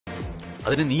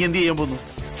അതിന് നീ എന്ത് ചെയ്യാൻ പോന്നു?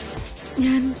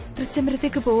 ഞാൻ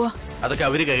തൃച്ചംബരത്തേക്ക് പോവാ. അതൊക്കെ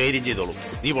അവര് കൈകാര്യം ചെയ്തോളും,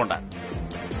 നീ പോണ്ട.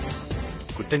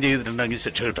 കുറ്റം ചെയ്തിട്ടുണ്ടെങ്കിൽ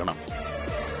ശിക്ഷ കിട്ടണം.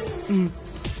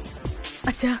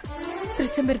 അച്ഛാ,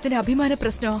 തൃച്ചംബരത്തിന്റെ അഭിമാന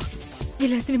പ്രശ്നമോ?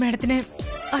 വിലാസിനി മാഡത്തിനെ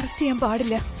അറസ്റ്റ് ചെയ്യാൻ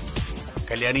പാടില്ല.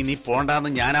 കല്യാണി, നീ പോണ്ടാന്ന്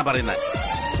ഞാനാ പറയുന്നത്.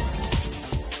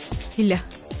 ഇല്ല,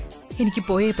 എനിക്ക്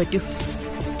പോയേ പറ്റൂ.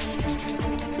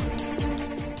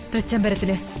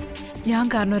 തൃച്ചംബരത്തിന് ഞാൻ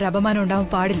കാരണം ഒരു അപമാനം ഉണ്ടാവാൻ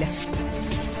പാടില്ല.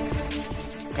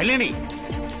 കല്യാണി,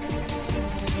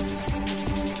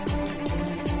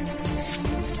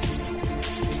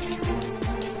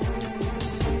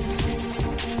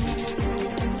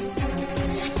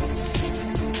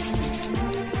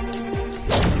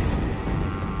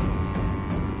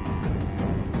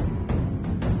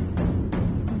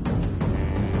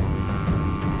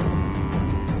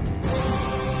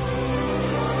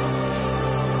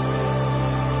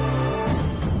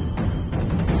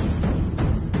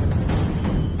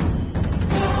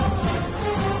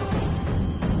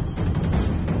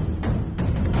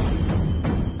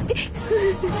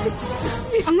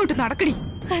 അങ്ങോട്ട് നടക്കടി.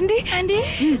 Anti, anti.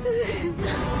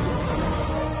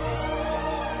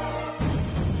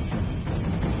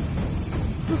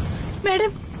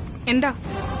 മാഡം. എന്താ?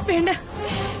 വേണ്ട,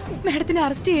 മാഡത്തിനെ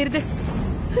അറസ്റ്റ് ചെയ്യരുത്.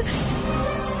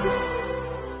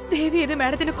 ദേവി ഇത്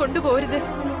മാഡത്തിനെ കൊണ്ടുപോകരുത്.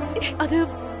 അത്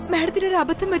മാഡത്തിനൊരു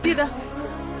അബദ്ധം പറ്റിയതാ.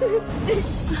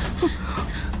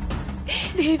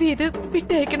 ദേവി ഇത്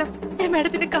വിട്ടയക്കണം. ഞാൻ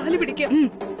മാഡത്തിന്റെ കാല് പിടിക്കാം.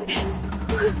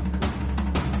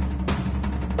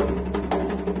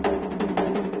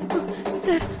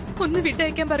 സർ, ഒന്ന്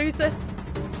വിട്ടയക്കാൻ പറയൂ sir,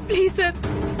 please sir.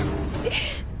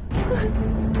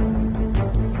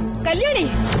 Kalyani,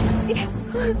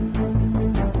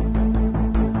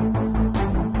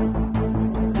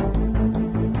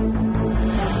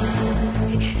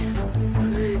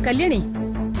 Kalyani,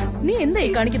 നീ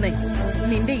എന്തായി കാണിക്കുന്നേ?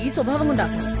 നിന്റെ ഈ സ്വഭാവം കൊണ്ടാ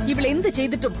ഇവളെന്ത്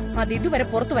ചെയ്തിട്ടും അത് ഇതുവരെ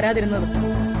പുറത്തു വരാതിരുന്നത്.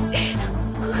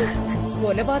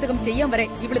 കൊലപാതകം ചെയ്യാൻ വരെ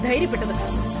ഇവള് ധൈര്യപ്പെട്ടത്.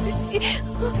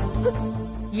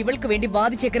 ഇവൾക്ക് വേണ്ടി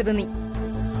വാദിച്ചേക്കരുത് നീ.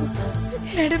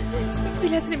 മാഡം,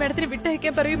 വിലാസിനി മാഡത്തിന്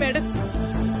വിട്ടയക്കാൻ പറയൂ മാഡം.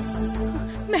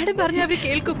 മാഡം പറഞ്ഞ അവര്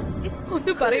കേൾക്കും.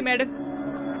 ഒന്നും പറയൂ മാഡം.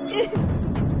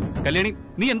 കല്യാണി,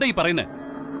 നീ എന്താ ഈ പറയുന്നേ?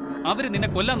 അവര് നിന്നെ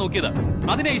കൊല്ലാൻ നോക്കിയതാ,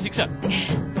 അതിനാ ഈ ശിക്ഷ.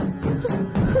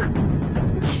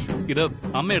 ഇത്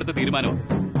അമ്മയെടുത്ത തീരുമാനമാണ്.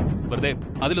 വെറുതെ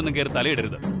അതിലൊന്നും കയറി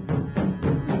തലയിടരുത്.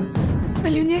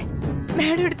 വല്യുഞ്ഞെ,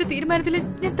 മാഡം എടുത്ത തീരുമാനത്തിൽ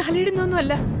ഞാൻ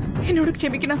തലയിടുന്നൊന്നുമല്ല. എന്നോട്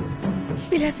ക്ഷമിക്കണം.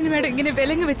 വിലാസിനി മാഡം ഇങ്ങനെ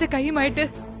വിലങ്ങ് വെച്ച കൈയുമായിട്ട്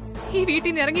ഈ വീട്ടിൽ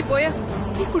നിന്ന് ഇറങ്ങിപ്പോയ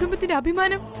ഈ കുടുംബത്തിന്റെ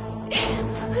അഭിമാനം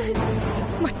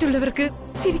മറ്റുള്ളവർക്ക്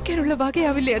ചിരിക്കാനുള്ള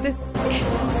വകയാവില്ലേ അത്?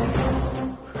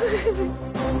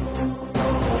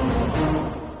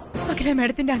 അഖില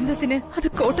മാഡത്തിന്റെ അന്തസ്സിന് അത്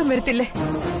കോട്ടം വരത്തില്ലേ?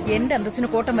 എന്റെ അന്തസ്സിന്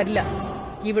കോട്ടം വരില്ല.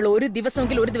 ഇവൾ ഒരു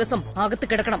ദിവസം അകത്ത്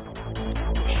കിടക്കണം.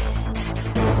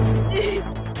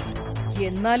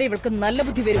 എന്നാലേ ഇവൾക്ക് നല്ല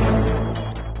ബുദ്ധി വരും.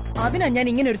 അതിനാ ഞാൻ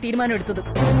ഇങ്ങനെ ഒരു തീരുമാനം എടുത്തത്.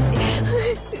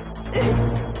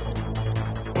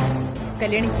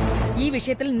 കല്യാണി, ഈ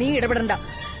വിഷയത്തിൽ നീ ഇടപെടണ്ട.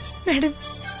 മാഡം,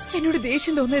 എന്നോട്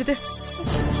ദേഷ്യം തോന്നരുത്.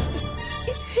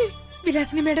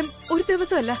 വിലാസിനി മാഡം ഒരു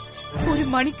ദിവസമല്ല, ഒരു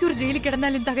മണിക്കൂർ ജയിലിൽ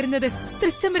കിടന്നാലും തകരുന്നത്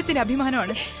തൃച്ചംബരത്തിന്റെ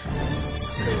അഭിമാനമാണ്.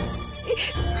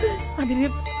 അതിന്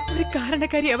ഒരു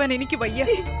കാരണക്കാരിയാവാൻ എനിക്ക് വയ്യ.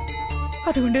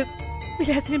 അതുകൊണ്ട്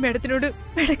വിലാസിനി മാഡത്തിനോട്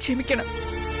മാഡം ക്ഷമിക്കണം.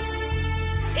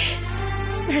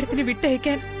 മാഡത്തിന്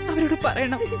വിട്ടയക്കാൻ അവരോട്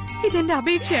പറയണം. ഇതെന്റെ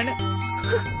അപേക്ഷയാണ്.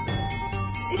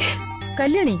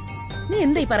 കല്യാണി, നീ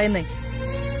എന്തായി പറയുന്നേ?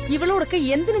 ഇവളോടൊക്കെ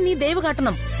എന്തിനു നീ ദയവ്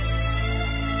കാട്ടണം?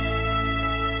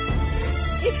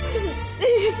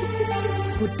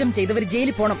 കുറ്റം ചെയ്തവർ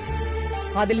ജയിലിൽ പോണം.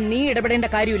 അതിൽ നീ ഇടപെടേണ്ട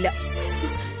കാര്യമില്ല.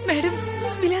 മാഡം,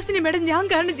 വിലാസിനി മാഡം ഞാൻ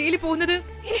കാരണം ജയിലിൽ പോകുന്നത്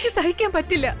എനിക്ക് സഹിക്കാൻ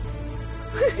പറ്റില്ല.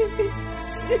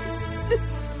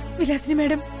 വിലാസിനി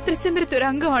മാഡം തൃച്ചംബരത്ത് ഒരു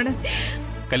അംഗമാണ്.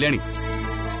 കല്യാണി,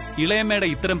 ഇളയമ്മയുടെ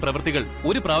ഇത്തരം പ്രവൃത്തികൾ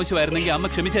ഒരു പ്രാവശ്യമായിരുന്നെങ്കിൽ അമ്മ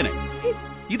ക്ഷമിച്ചേനെ.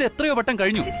 ഇത് എത്രയോ വട്ടം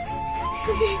കഴിഞ്ഞു.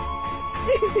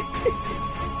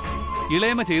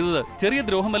 ഇളയമ്മ ചെയ്തത് ചെറിയ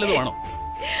ദ്രോഹം വല്ലതുമാണോ?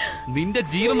 നിന്റെ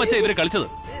ജീവൻ വച്ച ഇവരെ കളിച്ചത്.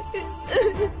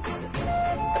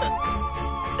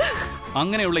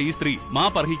 അങ്ങനെയുള്ള ഈ സ്ത്രീ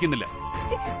മാപ്പ് അർഹിക്കുന്നില്ല.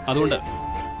 അതുകൊണ്ട്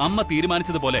അമ്മ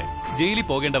തീരുമാനിച്ചതുപോലെ ജയിലിൽ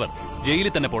പോകേണ്ടവർ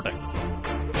ജയിലിൽ തന്നെ പോട്ടെ.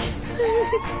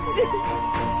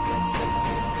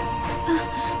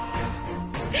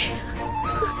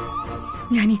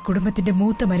 ഞാൻ ഈ കുടുംബത്തിന്റെ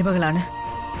മൂത്ത മരുമകളാണ്.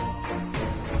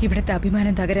 ഇവിടത്തെ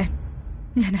അഭിമാനം തകരാൻ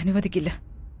ഞാൻ അനുവദിക്കില്ല.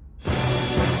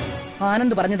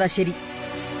 ആനന്ദ് പറഞ്ഞതാ ശരി.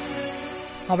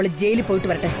 അവള് ജയിലിൽ പോയിട്ട്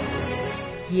വരട്ടെ,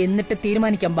 എന്നിട്ട്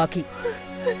തീരുമാനിക്കാം ബാക്കി.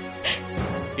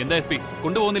 എന്താ എസ് പി,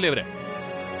 കൊണ്ടുപോകുന്നില്ലേ ഇവരെ?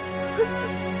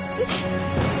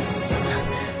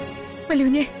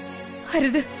 മല്ലുഞ്ഞെ,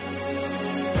 അരുത്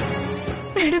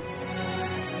മാഡം.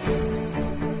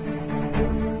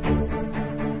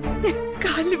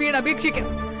 കാലിൽ വീണ് അപേക്ഷിക്കാം.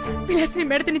 വിലാസിനി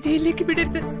മാഡത്തിന് ജയിലിലേക്ക്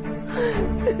വിടരുത്.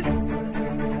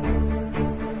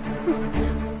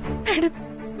 മാഡം,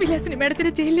 വിലാസിനി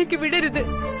മാഡത്തിന് ജയിലിലേക്ക് വിടരുത്.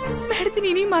 മാഡത്തിന്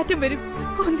ഇനിയും മാറ്റം വരും.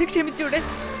 ഒന്ന് ക്ഷമിച്ചൂടെ?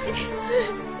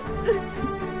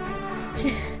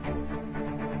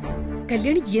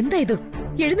 കല്യാണി, എന്താ ഇത്?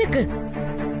 എഴുന്നേക്ക്.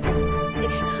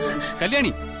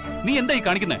 കല്യാണി, നീ എന്തായി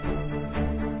കാണിക്കുന്നേ?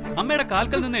 അമ്മയുടെ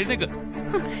കാൽക്കൽ നിന്ന് എഴുന്നേക്ക്.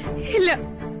 ഇല്ല,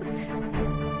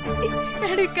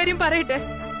 മാഡം ഇക്കാര്യം പറയട്ടെ,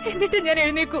 എന്നിട്ട് ഞാൻ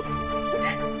എഴുന്നേക്കൂ.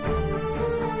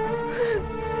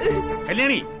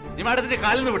 കല്യാണി, നീ മാഡത്തിന്റെ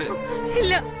കാലിൽ നിന്ന് വിട്.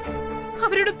 ഇല്ല,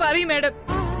 അവരോട് പറയും മാഡം.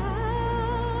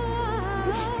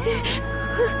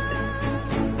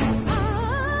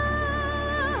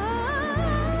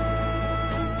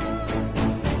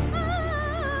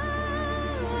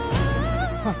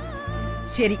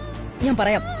 ശരി, ഞാൻ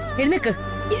പറയാം. എഴുന്നേക്ക്.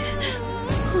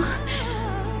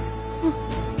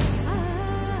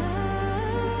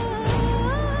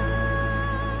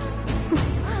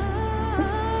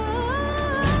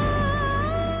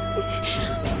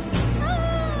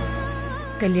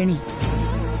 കല്യാണി,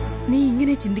 നീ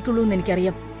ഇങ്ങനെ ചിന്തിക്കുള്ളൂ എന്ന്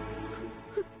എനിക്കറിയാം.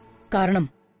 കാരണം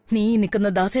നീ നിൽക്കുന്ന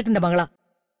ദാസേട്ടന്റെ മകളാ.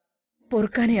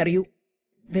 പൊറുക്കാനേ അറിയൂ,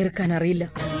 വെറുക്കാൻ അറിയില്ല.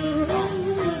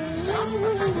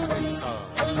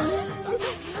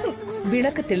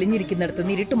 വിളക്ക് തെളിഞ്ഞിരിക്കുന്നിടത്ത്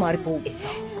നിന്ന് ഇരുട്ട് മാറിപ്പോവും.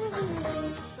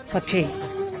 പക്ഷേ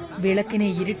വിളക്കിനെ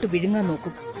ഇരുട്ട് വിഴുങ്ങാൻ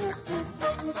നോക്കും.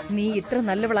 നീ ഇത്ര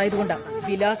നല്ലവളായതുകൊണ്ടാ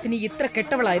വിലാസിനി ഇത്ര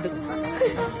കെട്ടവളായത്.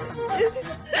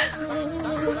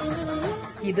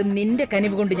 ഇത് നിന്റെ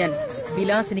കനിവ് കൊണ്ട് ഞാൻ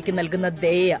വിലാസിനിക്ക് നൽകുന്ന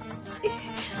ദയ.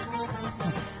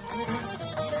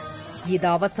 ഇത്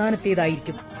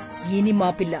അവസാനത്തേതായിരിക്കും. ഇനി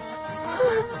മാപ്പില്ല.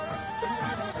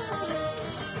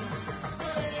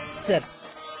 സർ,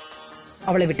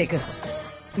 അവളെ വിട്ടേക്ക്.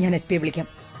 ഞാൻ SP വിളിക്കാം.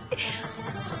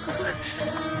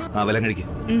 വലം കഴിക്കും.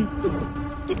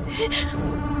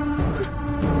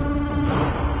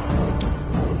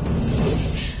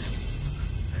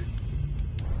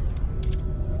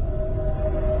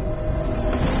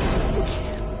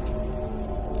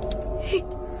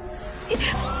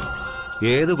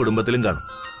 ഏത് കുടുംബത്തിലും കാണും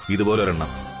ഇതുപോലൊരെണ്ണം.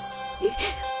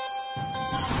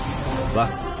 വാ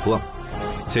പോവാം.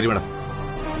 ശരി മേഡം.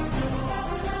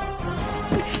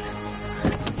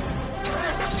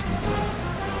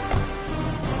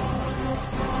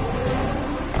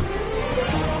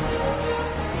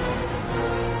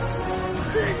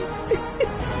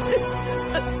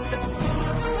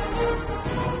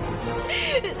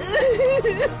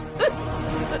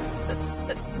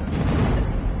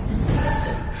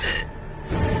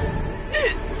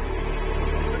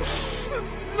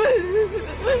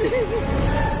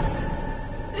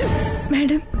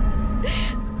 മാഡം,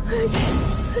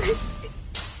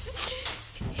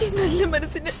 ഈ നല്ല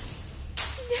മനസ്സിന്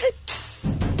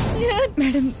ഞാൻ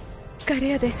മാഡം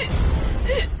കരയാതെ.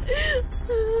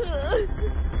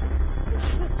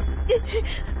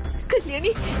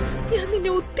 കല്യാണി, ഞാൻ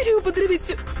നിന്നെ ഒത്തിരി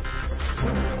ഉപദ്രവിച്ചു.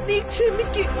 നീ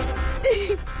ക്ഷമിക്ക്.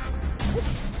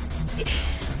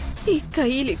 ഈ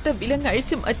കയ്യിലിട്ട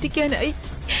വിലങ്ങഴിച്ച് മാറ്റിക്കാനായി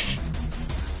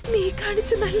നീ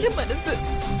കാണിച്ച നല്ല മനസ്സ്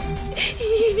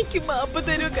എനിക്ക് മാപ്പ്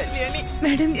തരൂ കല്യാണി.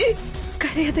 മാഡം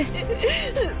കരയാതെ.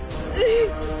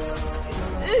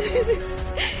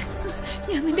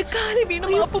 ഞാൻ നിന്റെ കാലിൽ വീണ്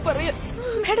മാപ്പ് പറയാം.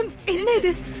 മാഡം, എന്നാ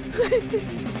ഇത്?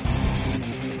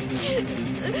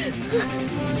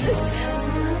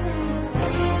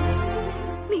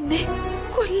 നിന്നെ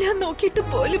കൊല്ലാൻ നോക്കിയിട്ട്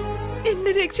പോലും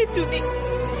എന്നെ രക്ഷിച്ചു നീ.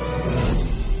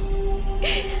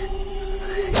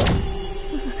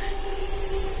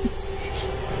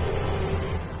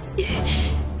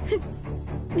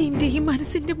 നിന്റെ ഈ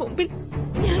മനസ്സിന്റെ മുമ്പിൽ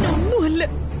ഞാൻ ഒന്നുമല്ല.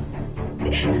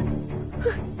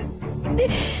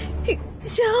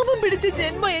 ശാപം പിടിച്ച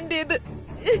ജന്മ എന്റേത്.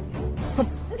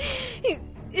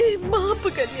 മാപ്പ്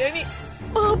കല്യാണി,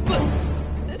 മാപ്പ്.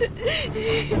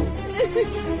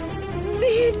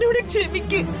 നീ എന്നോട്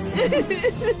ക്ഷമിക്ക്.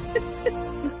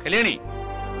 കല്യാണി,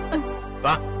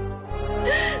 വാ.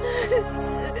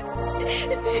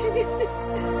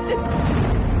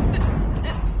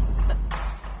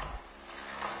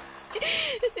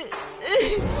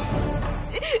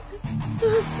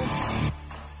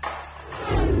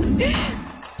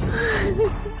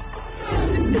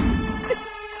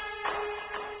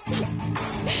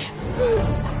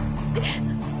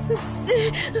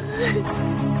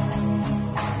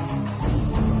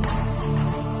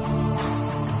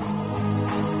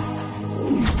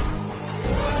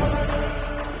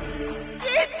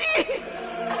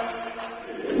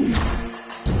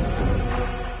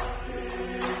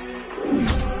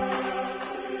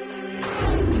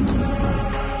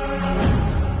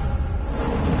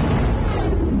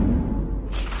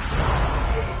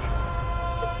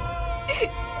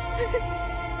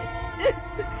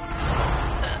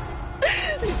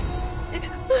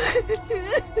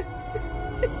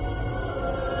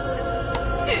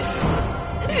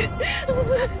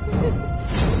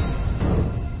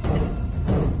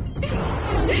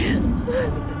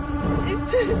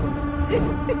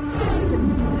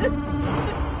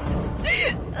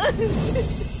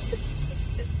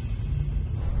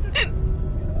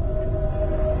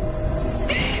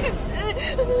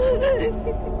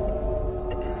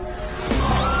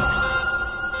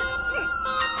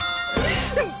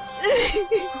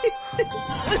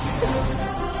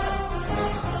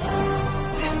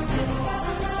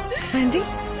 ആന്റി,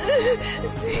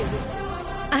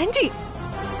 ആന്റി,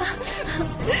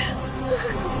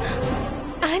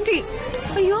 ആന്റി,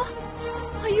 അയ്യോ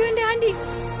അയ്യോ എന്റെ ആന്റി,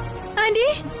 ആന്റി,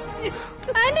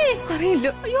 ആന്റി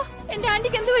അറിയില്ലോ. അയ്യോ എന്റെ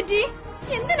ആന്റിക്ക് എന്ത് പറ്റി?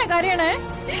 എന്തിനാ കരയണേ?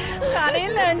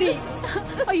 കരയല്ല ആന്റി.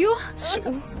 അയ്യോ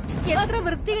എത്ര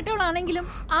വൃത്തികെട്ടവളാണെങ്കിലും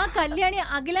ആ കല്യാണി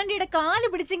അഖിലാന്റിയുടെ കാല്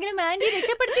പിടിച്ചെങ്കിലും ആന്റി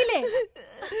രക്ഷപ്പെടുത്തില്ലേ?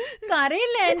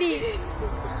 കരയില്ല ആന്റി.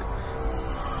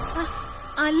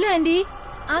 അല്ല ആന്റി,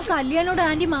 ആ കല്യാണോട്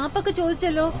ആന്റി മാപ്പൊക്കെ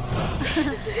ചോദിച്ചല്ലോ.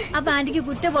 അപ്പൊ ആന്റിക്ക്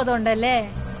കുറ്റബോധം ഉണ്ടല്ലേ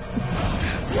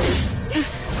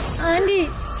ആന്റി?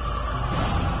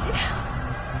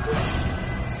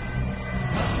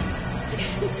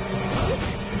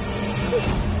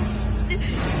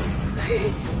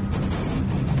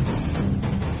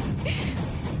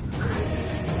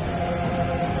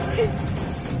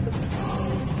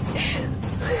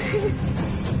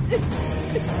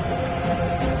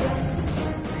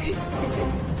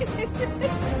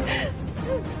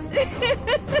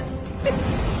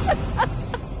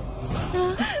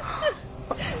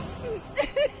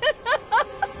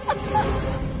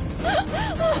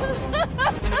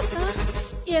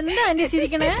 എന്താ ആന്റി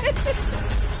ചിരിക്കണേ?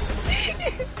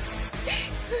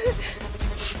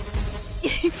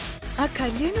 ആ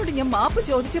കല്യാണോട് ഞാൻ മാപ്പ്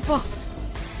ചോദിച്ചപ്പോ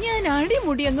ഞാൻ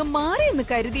അടിമുടി അങ്ങ് മാറിയെന്ന്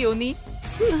കരുതിയോ നീ?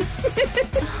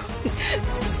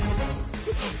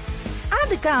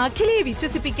 അതൊക്കെ അഖിലയെ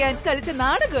വിശ്വസിപ്പിക്കാൻ കളിച്ച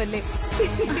നാടകമല്ലേ?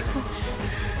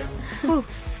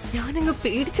 ഞാനങ്ങ്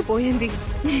പേടിച്ചു പോയന്റി.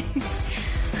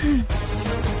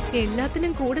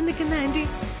 എല്ലാത്തിനും കൂടെ നിൽക്കുന്ന ആന്റി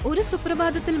ഒരു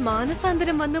സുപ്രഭാതത്തിൽ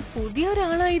മാനസാന്തരം വന്ന് പുതിയ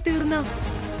ഒരാളായി തീർന്ന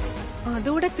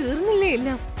അതോടെ തീർന്നില്ലേ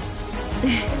എല്ലാം?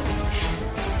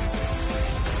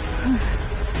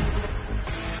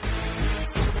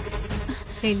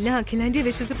 എല്ലാം അഖിലാന്റിയെ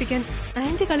വിശ്വസിപ്പിക്കാൻ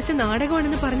ആന്റി കളിച്ച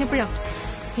നാടകമാണെന്ന് പറഞ്ഞപ്പോഴാ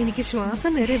എനിക്ക്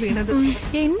ശ്വാസം നേരെ വീണത്.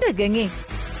 എന്റെ ഗംഗേ,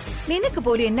 നിനക്ക്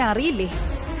പോലും എന്നെ അറിയില്ലേ?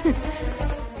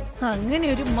 അങ്ങനെ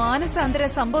ഒരു മാനസാന്തരം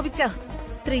സംഭവിച്ച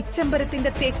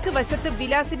തൃച്ചംബരത്തിന്റെ തെക്ക് വശത്ത്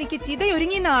വിലാസിനിക്ക്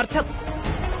ചിതയൊരുങ്ങിയെന്ന അർത്ഥം.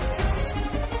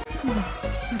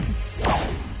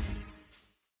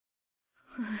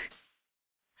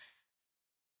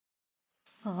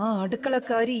 ആ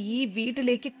അടുക്കളക്കാരി ഈ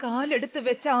വീട്ടിലേക്ക് കാലെടുത്ത്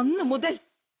വെച്ച അന്ന് മുതൽ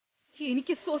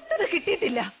എനിക്ക് സ്വസ്ഥത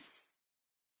കിട്ടിയിട്ടില്ല.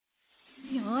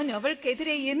 ഞാൻ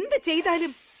അവൾക്കെതിരെ എന്ത്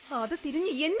ചെയ്താലും അത്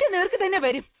തിരിഞ്ഞ് എന്റെ നേർക്ക് തന്നെ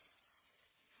വരും.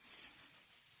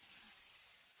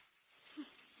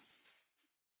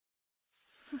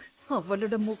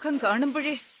 അവളുടെ മുഖം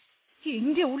കാണുമ്പോഴേ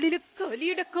എന്റെ ഉള്ളില്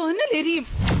കലിയുടെ കനലെരിയും.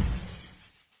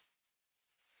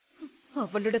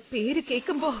 അവളുടെ പേര്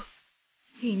കേൾക്കുമ്പോ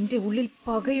എന്റെ ഉള്ളിൽ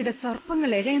പകയുടെ സർപ്പങ്ങൾ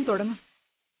എഴയാൻ തുടങ്ങും.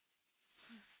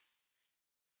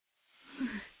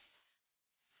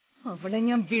 അവളെ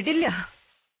ഞാൻ വിടില്ല,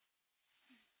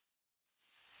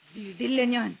 വിടില്ല.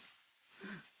 ഞാൻ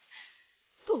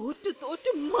തോറ്റു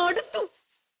തോറ്റു മടുത്തു.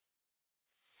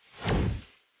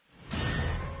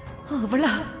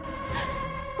 അവളാ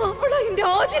എന്റെ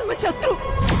ആജന്മ ശത്രു.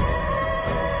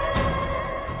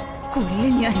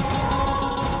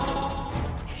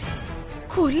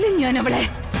 കൊല്ലും ഞാൻ അവളെ.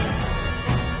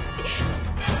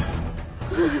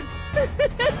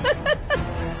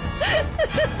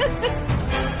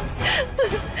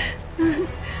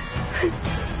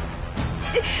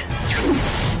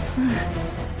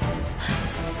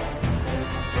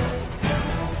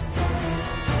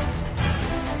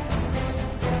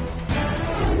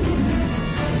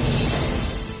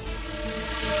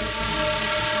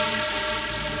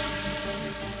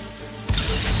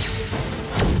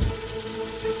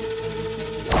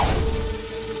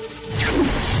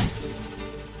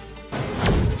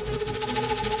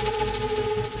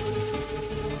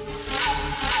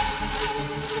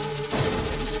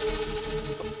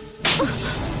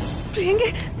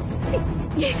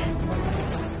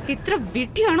 ഇത്ര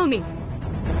വിട്ടിയാണോ നീ?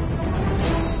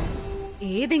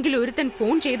 ഏതെങ്കിലും ഒരുത്തൻ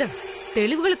ഫോൺ ചെയ്ത്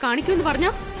തെളിവുകൾ കാണിക്കുമെന്ന് പറഞ്ഞ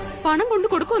പണം കൊണ്ടു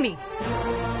കൊടുക്കോ നീ?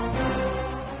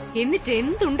 എന്നിട്ട്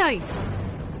എന്തുണ്ടായി?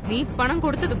 നീ പണം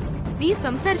കൊടുത്തതും നീ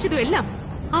സംസാരിച്ചതും എല്ലാം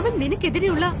അവൻ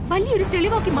നിനക്കെതിരെയുള്ള വലിയൊരു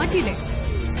തെളിവാക്കി മാറ്റിയില്ലേ?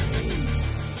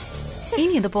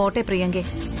 ഇനി ഇത് പോട്ടെ പ്രിയങ്കെ.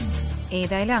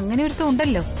 ഏതായാലും അങ്ങനെ ഒരുത്തം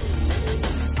ഉണ്ടല്ലോ.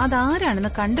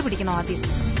 അതാരാണെന്ന് കണ്ടുപിടിക്കണം ആദ്യം.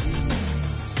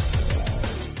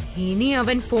 ഇനി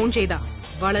അവൻ ഫോൺ ചെയ്താ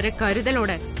വളരെ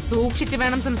കരുതലോടെ സൂക്ഷിച്ചു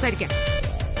വേണം സംസാരിക്കാൻ.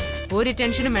 ഒരു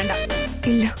ടെൻഷനും വേണ്ട.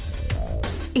 ഇല്ല,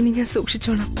 ഇനി ഞാൻ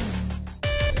സൂക്ഷിച്ചോളാം.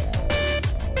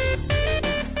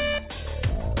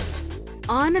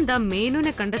 ആനന്ദ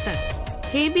മേനോനെ കണ്ടെത്താൻ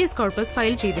ഹേബിയസ് കോർപ്പസ്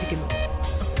ഫയൽ ചെയ്തിരിക്കുന്നു.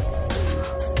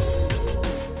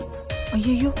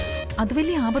 അയ്യോ, അത്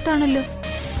വലിയ ആപത്താണല്ലോ.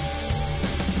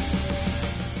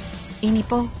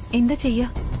 ഇനിയിപ്പോ എന്താ ചെയ്യാ?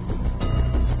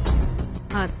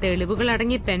 ആ തെളിവുകൾ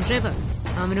അടങ്ങിയ പെൻഡ്രൈവ്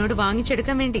അവനോട്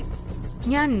വാങ്ങിച്ചെടുക്കാൻ വേണ്ടി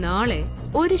ഞാൻ നാളെ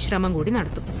ഒരു ശ്രമം കൂടി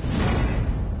നടത്തും.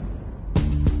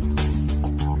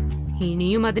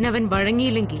 ഇനിയും അതിനവൻ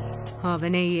വഴങ്ങിയില്ലെങ്കിൽ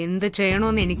അവനെ എന്ത്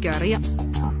ചെയ്യണോന്ന് എനിക്കറിയാം.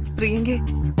 പ്രിയങ്കെ,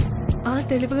 ആ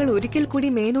തെളിവുകൾ ഒരിക്കൽ കൂടി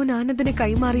മേനോൻ ആനന്ദിനെ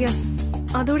കൈമാറിയാൽ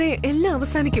അതോടെ എല്ലാം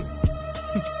അവസാനിക്കും.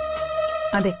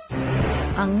 അതെ,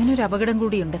 അങ്ങനൊരു അപകടം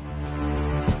കൂടിയുണ്ട്.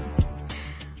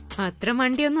 അത്ര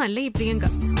മണ്ടിയൊന്നും അല്ല ഈ പ്രിയങ്ക.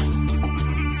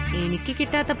 എനിക്ക്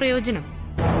കിട്ടാത്ത പ്രയോജനം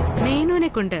മേനോനെ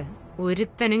കൊണ്ട്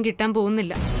ഒരുത്തനും കിട്ടാൻ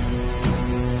പോകുന്നില്ല.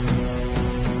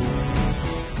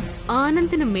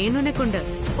 ആനന്ദിനും മേനോനെ കൊണ്ട്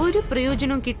ഒരു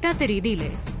പ്രയോജനവും കിട്ടാത്ത രീതിയിൽ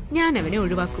ഞാൻ അവനെ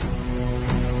ഒഴിവാക്കും.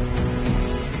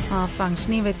 ആ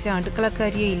ഫംഗ്ഷനിൽ വെച്ച്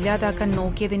അടുക്കളക്കാരിയെ ഇല്ലാതാക്കാൻ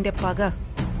നോക്കിയതിന്റെ പക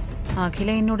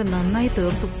അഖില എന്നോട് നന്നായി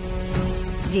തീർത്തു.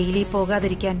 ജയിലിൽ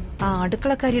പോകാതിരിക്കാൻ ആ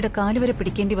അടുക്കളക്കാരിയുടെ കാലുവരെ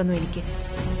പിടിക്കേണ്ടി വന്നു എനിക്ക്.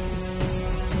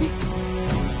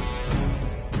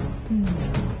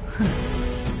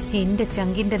 എന്റെ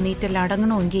ചങ്കിന്റെ നീറ്റൽ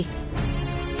അടങ്ങണമെങ്കിൽ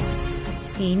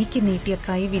എനിക്ക് നീട്ടിയ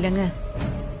കൈ വിലങ്ങ്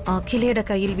അഖിലയുടെ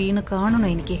കയ്യിൽ വീണ് കാണണം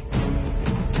എനിക്ക്.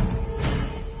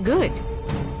 ഗുഡ്.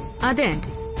 അതെ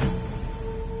ആന്റി.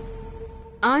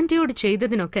 ആന്റിയോട്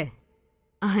ചെയ്തതിനൊക്കെ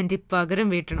ആന്റി പകരം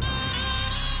വീട്ടണം.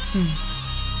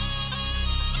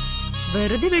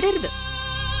 വെറുതെ വിടരുത്.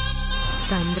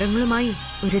 തന്ത്രങ്ങളുമായി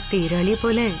ഒരു തീരാളിയെ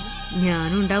പോലെ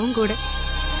ഞാനും ഉണ്ടാവും കൂടെ.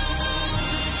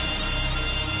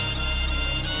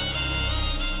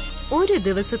 ഒരു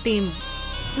ദിവസത്തെയും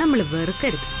നമ്മൾ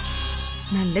വെറുക്കരുത്.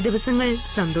 നല്ല ദിവസങ്ങൾ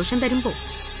സന്തോഷം തരുമ്പോ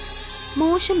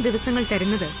മോശം ദിവസങ്ങൾ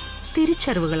തരുന്നത്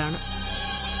തിരിച്ചറിവുകളാണ്.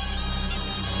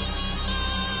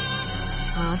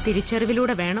 ആ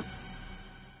തിരിച്ചറിവിലൂടെ വേണം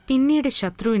പിന്നീട്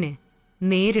ശത്രുവിനെ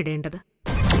നേരിടേണ്ടത്.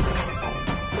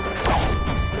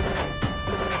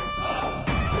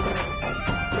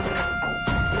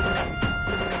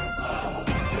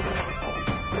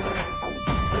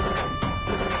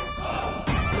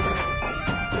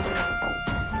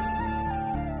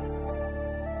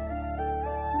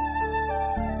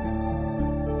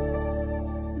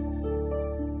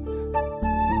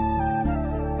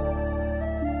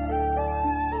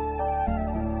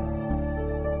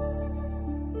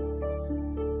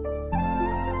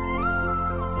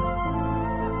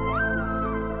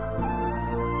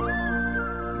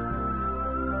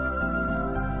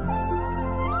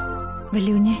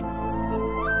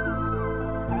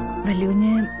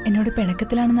 വല്യൂഞ്ഞ് എന്നോട്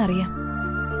പിണക്കത്തിലാണെന്ന് അറിയാം.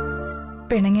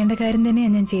 പിണങ്ങേണ്ട കാര്യം തന്നെയാ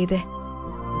ഞാൻ ചെയ്തേ.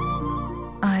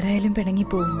 ആരായാലും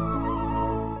പിണങ്ങിപ്പോവും.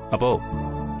 അപ്പോ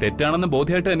തെറ്റാണെന്ന്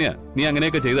ബോധ്യമായിട്ട് തന്നെയാ നീ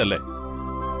അങ്ങനെയൊക്കെ ചെയ്തല്ലേ?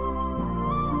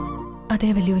 അതെ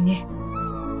വല്യൂഞ്ഞ്,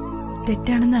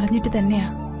 തെറ്റാണെന്ന് അറിഞ്ഞിട്ട് തന്നെയാ.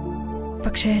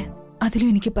 പക്ഷേ അതിലും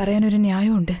എനിക്ക് പറയാനൊരു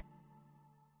ന്യായമുണ്ട്.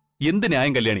 എന്ത്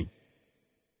ന്യായം കല്യാണി?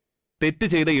 തെറ്റ്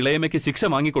ചെയ്ത ഇളയമയ്ക്ക് ശിക്ഷ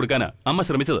വാങ്ങിക്കൊടുക്കാനാ അമ്മ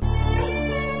ശ്രമിച്ചത്.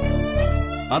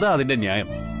 അതാ അതിന്റെ ന്യായം.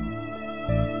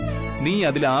 നീ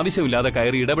അതിൽ ആവശ്യമില്ലാതെ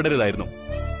കയറി ഇടപെടരുതായിരുന്നു.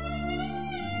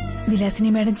 വിലാസിനി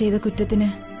മാഡം ചെയ്ത കുറ്റത്തിന്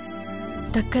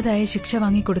തക്കതായ ശിക്ഷ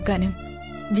വാങ്ങിക്കൊടുക്കാനും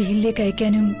ജയിലിലേക്ക്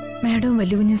അയക്കാനും മാഡവും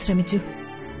വല്യുകുഞ്ഞും ശ്രമിച്ചു.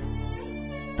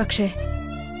 പക്ഷേ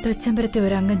തൃച്ചംബരത്തെ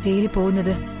ഒരംഗം ജയിലിൽ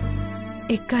പോകുന്നത്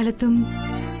എക്കാലത്തും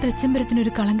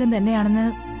തൃച്ചംബരത്തിനൊരു കളങ്കം തന്നെയാണെന്ന്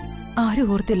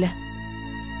ആരും ഓർത്തില്ല.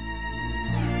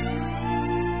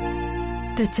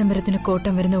 തൃച്ചംബരത്തിന്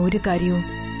കോട്ടം വരുന്ന ഒരു കാര്യവും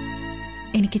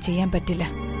എനിക്ക് ചെയ്യാൻ പറ്റില്ല.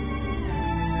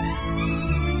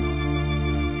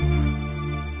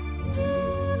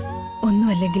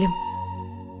 ഒന്നുമല്ലെങ്കിലും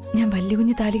ഞാൻ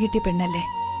വല്യുകുഞ്ഞ് താലി കെട്ടിയ പെണ്ണല്ലേ.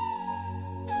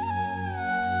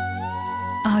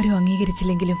 ആരും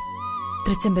അംഗീകരിച്ചില്ലെങ്കിലും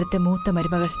തൃച്ചംബരത്തെ മൂത്ത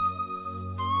മരുമകൾ.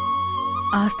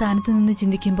 ആ സ്ഥാനത്ത് നിന്ന്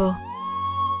ചിന്തിക്കുമ്പോ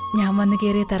ഞാൻ വന്നു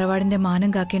കയറിയ തറവാടിന്റെ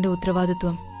മാനം കാക്കേണ്ട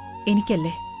ഉത്തരവാദിത്വം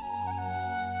എനിക്കല്ലേ.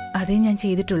 അതേ ഞാൻ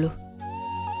ചെയ്തിട്ടുള്ളൂ.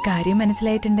 കാര്യം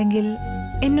മനസ്സിലായിട്ടുണ്ടെങ്കിൽ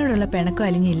എന്നോടുള്ള പിണക്കം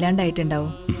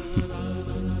അലിഞ്ഞില്ലാണ്ടായിട്ടുണ്ടാവും.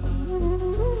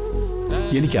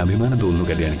 എനിക്ക് അഭിമാനം തോന്നുന്നു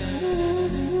കല്യാണി.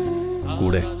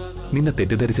 കൂടെ നിന്നെ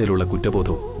തെറ്റിദ്ധരിച്ചതിലുള്ള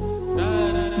കുറ്റബോധവും.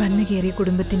 വന്നു കയറിയ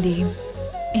കുടുംബത്തിന്റെയും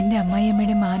എന്റെ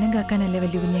അമ്മായിയമ്മയുടെ മാനം കാക്കാനല്ലേ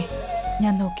വല്യുകുഞ്ഞെ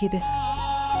ഞാൻ നോക്കിയത്.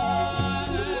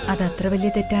 അതത്ര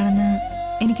വലിയ തെറ്റാണെന്ന്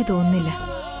എനിക്ക് തോന്നുന്നില്ല.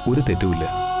 ഒരു തെറ്റുമില്ല.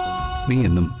 നീ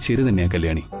എന്നും ശരി തന്നെയാ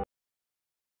കല്യാണി.